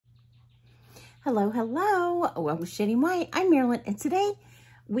Hello, hello. Welcome to Shady NY. I'm Marilyn, and today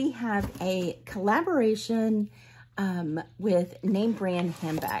we have a collaboration with name brand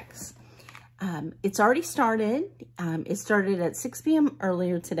handbags. It's already started. It started at 6 p.m.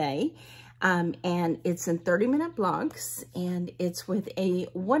 earlier today, and it's in 30-minute blocks, and it's with a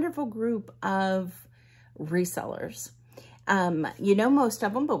wonderful group of resellers. You know most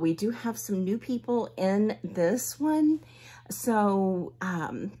of them, but we do have some new people in this one. So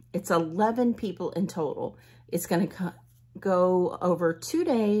it's 11 people in total. It's going to go over 2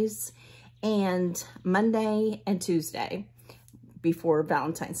 days, and Monday and Tuesday before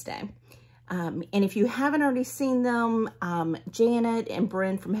Valentine's Day. And if you haven't already seen them, Janet and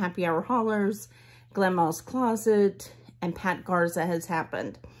Bryn from Happy Hour Haulers, GLAMMAZ CLOSET, and PAT GARZA has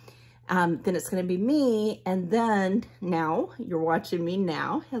happened. Then it's going to be me, and then now, you're watching me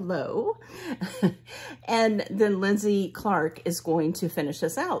now, hello, and then LINDSEY CLARK is going to finish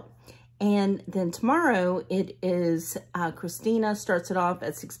us out. And then tomorrow, it is, Christina starts it off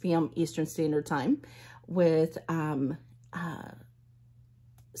at 6 p.m. Eastern Standard Time with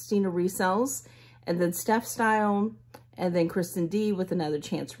STINA RESELLS, and then STEPH STYLE, and then Kristen D with Another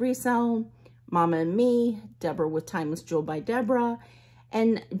Chance Resell, Mama and Me, Debra with Timeless Jewel by Debra,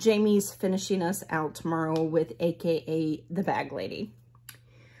 and Jamie's finishing us out tomorrow with AKA the Bag Lady.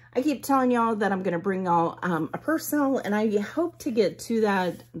 I keep telling y'all that I'm going to bring y'all a purse sale, and I hope to get to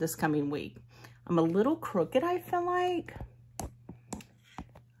that this coming week. I'm a little crooked, I feel like.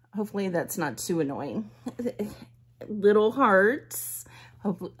 Hopefully that's not too annoying. Little hearts.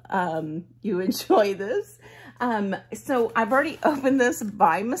 Hope you enjoy this. So I've already opened this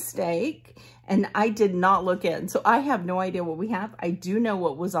by mistake, and I did not look in. So I have no idea what we have. I do know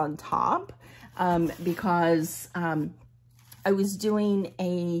what was on top because I was doing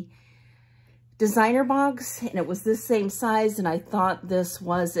a designer box, and it was this same size, and I thought this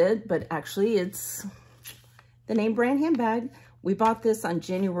was it, but actually it's the name brand handbag. We bought this on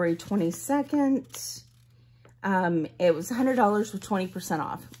January 22nd. It was $100 with 20%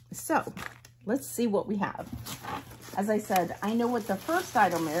 off. So let's see what we have. As I said, I know what the first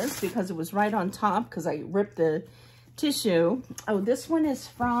item is because it was right on top because I ripped the tissue. Oh, this one is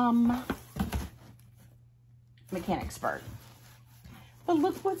from Mechanicsburg. But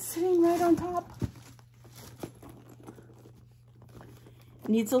look what's sitting right on top.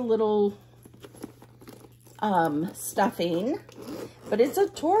 Needs a little stuffing, but it's a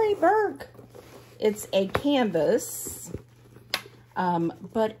Tory Burke. It's a canvas,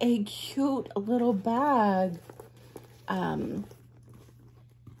 but a cute little bag.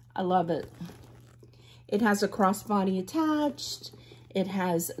 I love it. It has a crossbody attached. It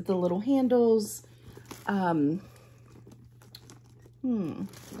has the little handles.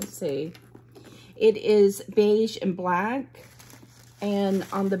 Let's see. It is beige and black. And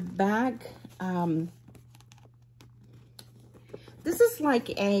on the back, this is like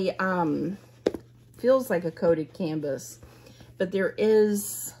a, feels like a coated canvas, but there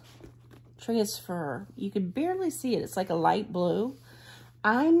is transfer. You can barely see it. It's like a light blue.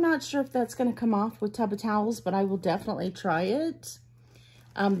 I'm not sure if that's going to come off with tub of towels, but I will definitely try it.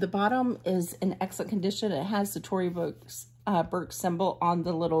 The bottom is in excellent condition. It has the Tory Burke symbol on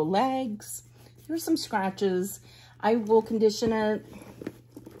the little legs. Here's some scratches. I will condition it.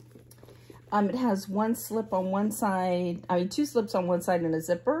 It has one slip on one side. I mean, two slips on one side and a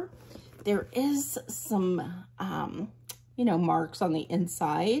zipper. There is some, you know, marks on the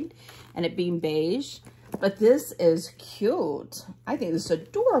inside, and it being beige. But this is cute. I think this is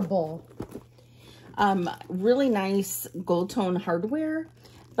adorable. Really nice gold tone hardware.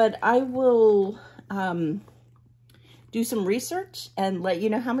 But I will do some research and let you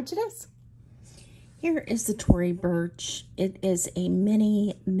know how much it is. Here is the Tory Burch. It is a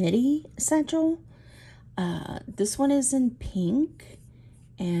mini midi satchel. This one is in pink,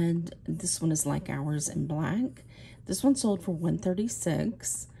 and this one is like ours in black. This one sold for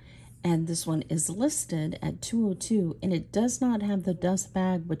 $136, and this one is listed at $202, and it does not have the dust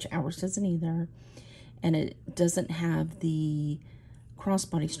bag, which ours doesn't either, and it doesn't have the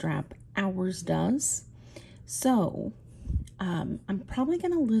crossbody strap. Ours does. So I'm probably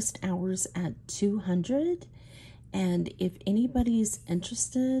going to list ours at $200, and if anybody's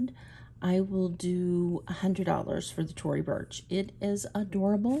interested, I will do $100 for the Tory Burch. It is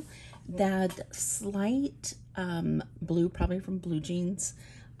adorable. That slight blue, probably from Blue Jeans,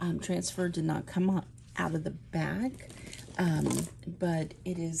 transfer did not come out of the bag, but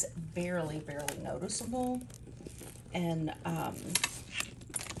it is barely noticeable. And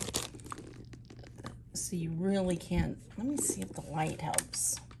so you really can't, let me see if the light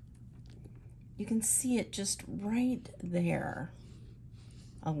helps. You can see it just right there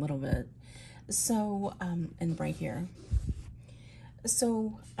a little bit. So, and right here.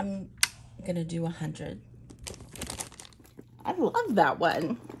 So I'm gonna do 100. I love that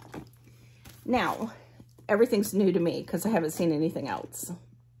one. Now, everything's new to me because I haven't seen anything else.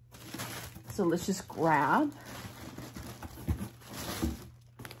 So let's just grab.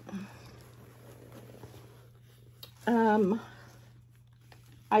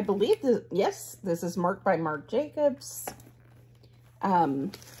 I believe this, yes, this is marked by Marc Jacobs. A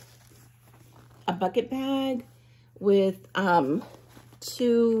bucket bag with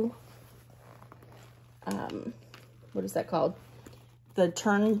two, what is that called? The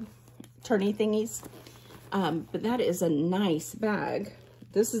turny thingies. But that is a nice bag.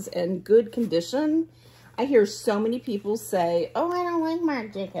 This is in good condition. I hear so many people say, oh, I don't like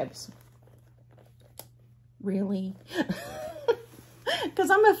Marc Jacobs. Really? Because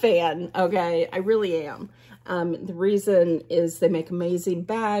I'm a fan, okay? I really am. The reason is they make amazing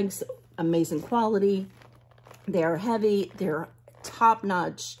bags, amazing quality. They're heavy. They're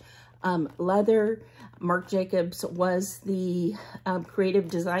top-notch leather. Marc Jacobs was the creative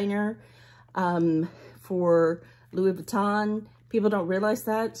designer for Louis Vuitton. People don't realize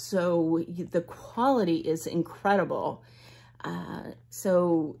that, so the quality is incredible.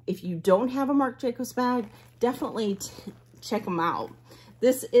 So if you don't have a Marc Jacobs bag, definitely check them out.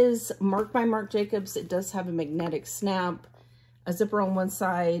 This is marked by Marc Jacobs. It does have a magnetic snap, a zipper on one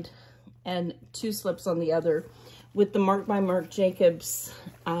side, and two slips on the other. With the marked by Marc Jacobs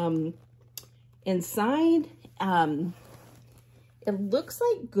inside, it looks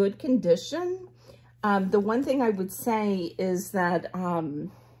like good condition. The one thing I would say is that a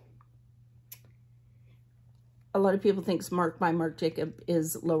lot of people think marked by Marc Jacobs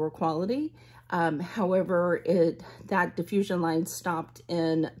is lower quality. However, that diffusion line stopped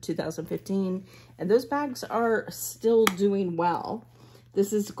in 2015, and those bags are still doing well.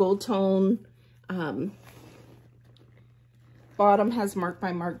 This is gold tone. Bottom has marked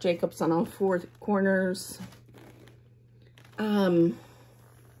by Marc Jacobs on all four corners.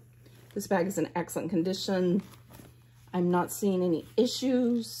 This bag is in excellent condition. I'm not seeing any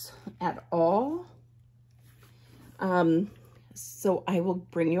issues at all. So I will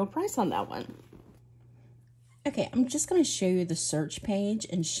bring you a price on that one. Okay, I'm just going to show you the search page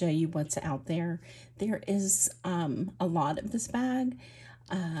and show you what's out there. There is a lot of this bag.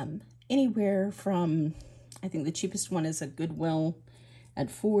 Anywhere from, I think the cheapest one is a Goodwill at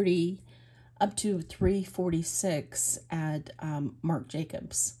 $40 up to $346 at Marc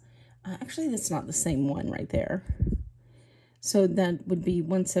Jacobs. Actually, that's not the same one right there. So that would be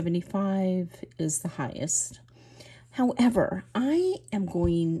 $175 is the highest. However, I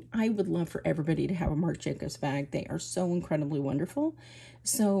would love for everybody to have a Marc Jacobs bag. They are so incredibly wonderful.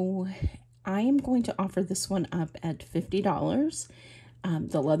 So I am going to offer this one up at $50.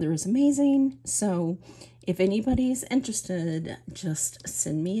 The leather is amazing. So if anybody's interested, just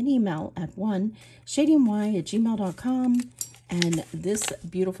send me an email at shadiny@gmail.com and this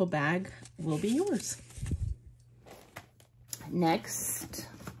beautiful bag will be yours. Next.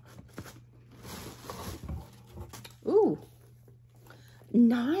 Ooh,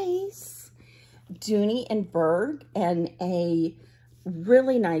 nice. Dooney and Berg and a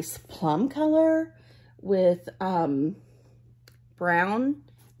really nice plum color with brown.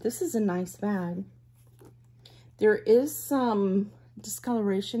 This is a nice bag. There is some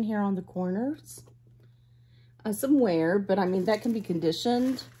discoloration here on the corners. Some wear, but I mean, that can be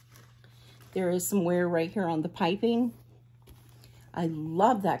conditioned. There is some wear right here on the piping. I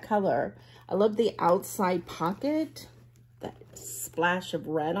love that color. I love the outside pocket, that splash of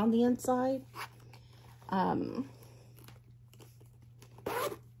red on the inside.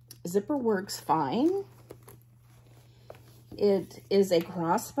 Zipper works fine. It is a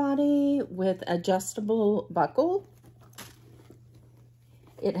crossbody with adjustable buckle.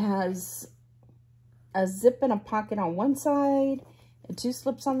 It has a zip and a pocket on one side and two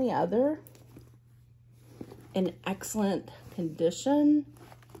slips on the other. In excellent condition.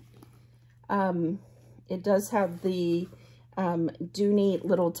 It does have the Dooney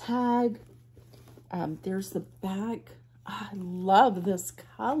little tag. There's the back. Oh, I love this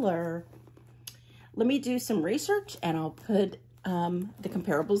color. Let me do some research and I'll put the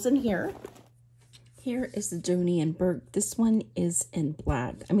comparables in here. Here is the Dooney and Berg. This one is in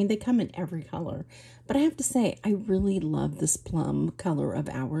black. I mean, they come in every color. But I have to say, I really love this plum color of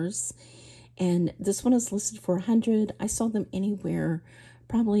ours. And this one is listed for $100. I saw them anywhere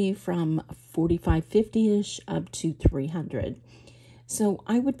probably from $45, $50-ish up to $300. So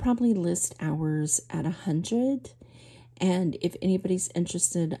I would probably list ours at $100. And if anybody's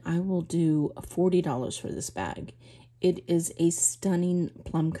interested, I will do $40 for this bag. It is a stunning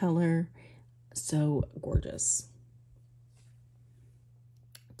plum color. So gorgeous.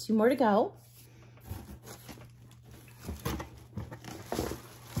 2 more to go.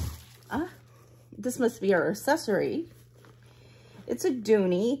 This must be our accessory. It's a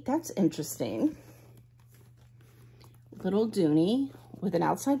doonie. That's interesting. Little doonie with an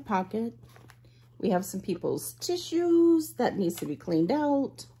outside pocket. We have some people's tissues that needs to be cleaned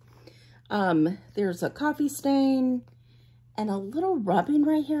out. There's a coffee stain and a little rubbing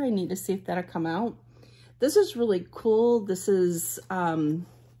right here. I need to see if that'll come out. This is really cool. This is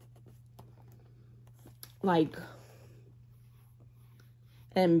like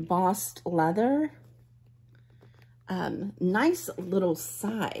embossed leather. Nice little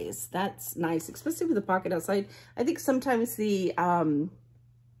size. That's nice, especially with the pocket outside. I think sometimes the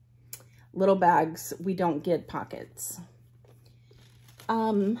little bags, we don't get pockets.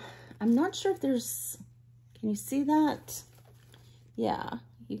 I'm not sure if there's, can you see that? Yeah,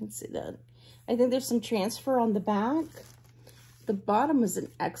 you can see that. I think there's some transfer on the back. The bottom is in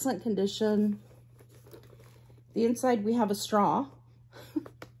excellent condition. The inside, we have a straw.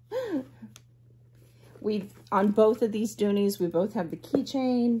 On both of these doonies, we both have the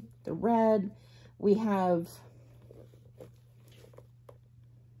keychain, the red. We have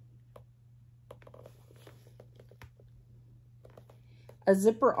a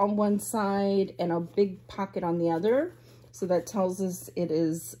zipper on one side and a big pocket on the other. So that tells us it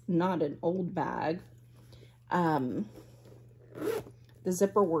is not an old bag. The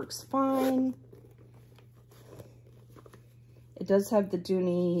zipper works fine. It does have the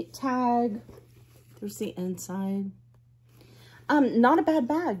doonie tag. There's the inside. Not a bad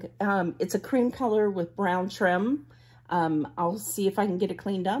bag. It's a cream color with brown trim. I'll see if I can get it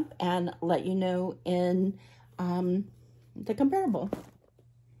cleaned up and let you know in the comparable.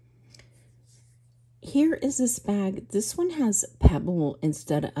 Here is this bag. This one has pebble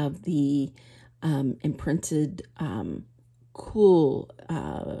instead of the imprinted cool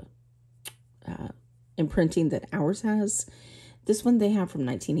imprinting that ours has. This one they have from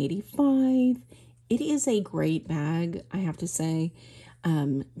 1985. It is a great bag, I have to say.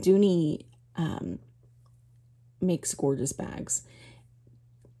 Doonie makes gorgeous bags.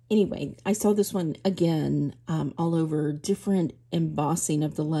 Anyway, I saw this one again, all over, different embossing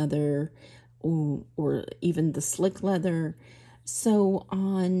of the leather, or even the slick leather. So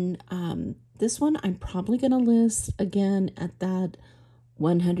on this one, I'm probably going to list again at that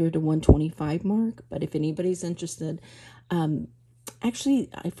 100 to 125 mark. But if anybody's interested, actually,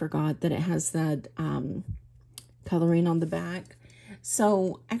 I forgot that it has that coloring on the back.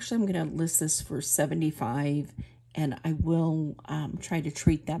 So actually, I'm going to list this for 75, and I will try to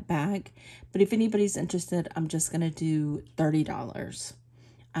treat that bag. But if anybody's interested, I'm just going to do $30.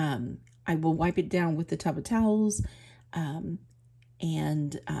 I will wipe it down with the tub of towels.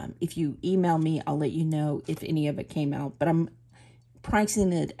 If you email me, I'll let you know if any of it came out. But I'm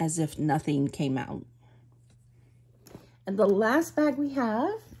pricing it as if nothing came out. And the last bag we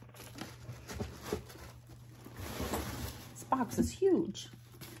have, this box is huge,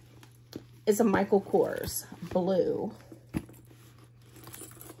 is a Michael Kors blue.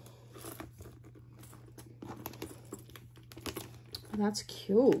 That's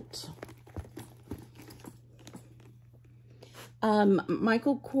cute.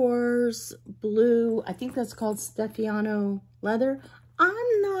 Michael Kors blue, I think that's called Stefano leather.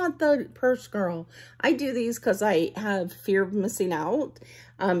 I'm not the purse girl. I do these because I have fear of missing out.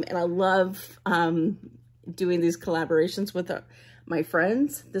 And I love doing these collaborations with my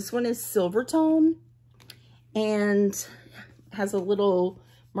friends. This one is silver tone and has a little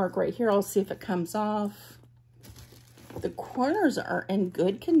mark right here. I'll see if it comes off. The corners are in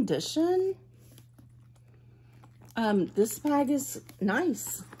good condition. This bag is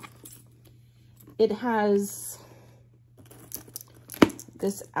nice. It has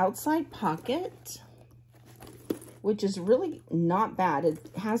this outside pocket, which is really not bad.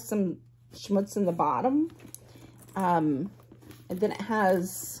 It has some schmutz in the bottom. And then it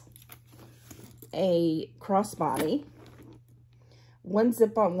has a crossbody. One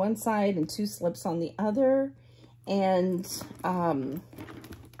zip on one side and 2 slips on the other. And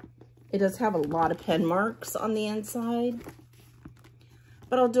it does have a lot of pen marks on the inside.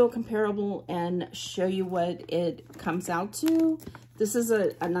 But I'll do a comparable and show you what it comes out to. This is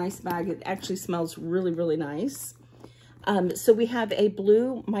a nice bag. It actually smells really, really nice. So we have a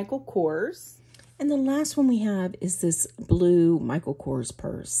blue Michael Kors. And the last one we have is this blue Michael Kors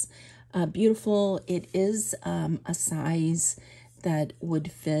purse. Beautiful. It is a size that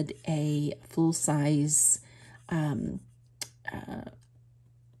would fit a full-size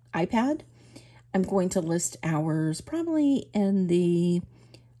iPad. I'm going to list ours probably in the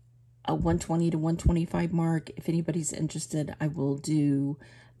a 120 to 125 mark. If anybody's interested, I will do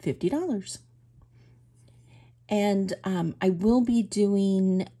 $50. And I will be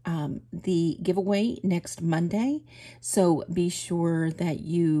doing the giveaway next Monday. So be sure that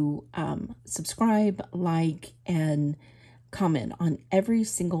you subscribe, like, and comment on every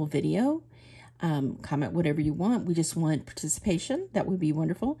single video. Comment whatever you want. We just want participation. That would be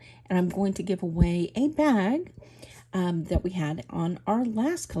wonderful. And I'm going to give away a bag that we had on our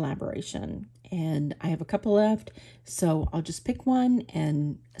last collaboration. And I have a couple left, so I'll just pick one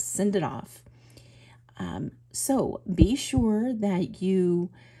and send it off. So be sure that you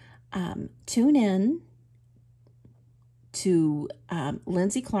tune in to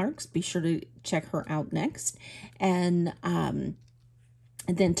Lindsey Clark's. Be sure to check her out next. And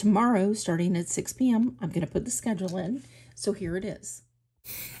then tomorrow, starting at 6 p.m., I'm going to put the schedule in. So here it is.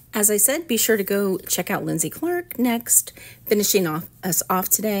 As I said, be sure to go check out Lindsey Clark next, finishing us off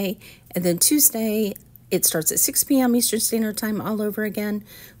today. And then Tuesday, it starts at 6 p.m. Eastern Standard Time all over again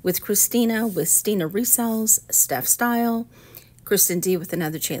with Christina with STINA Resell's, STEPH STYLE, Kristen D with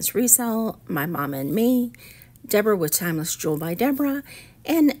Another Chance Resell, My Mama and Me, Debra with Timeless Jewel by Debra,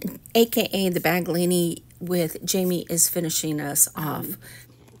 and AKA The Bag Lady with Jamie is finishing us off.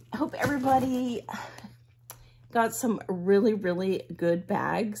 I hope everybody got some really, really good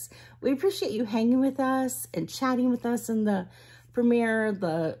bags. We appreciate you hanging with us and chatting with us in the premiere,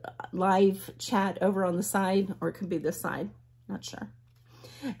 the live chat over on the side, or it could be this side, not sure.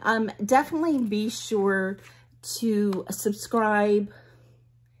 Definitely be sure to subscribe,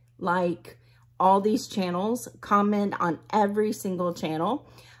 like all these channels, comment on every single channel.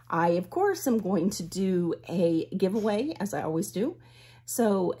 I, of course, am going to do a giveaway, as I always do.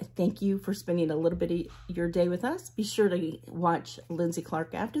 So thank you for spending a little bit of your day with us. Be sure to watch Lindsey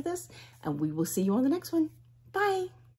Clark after this, and we will see you on the next one. Bye.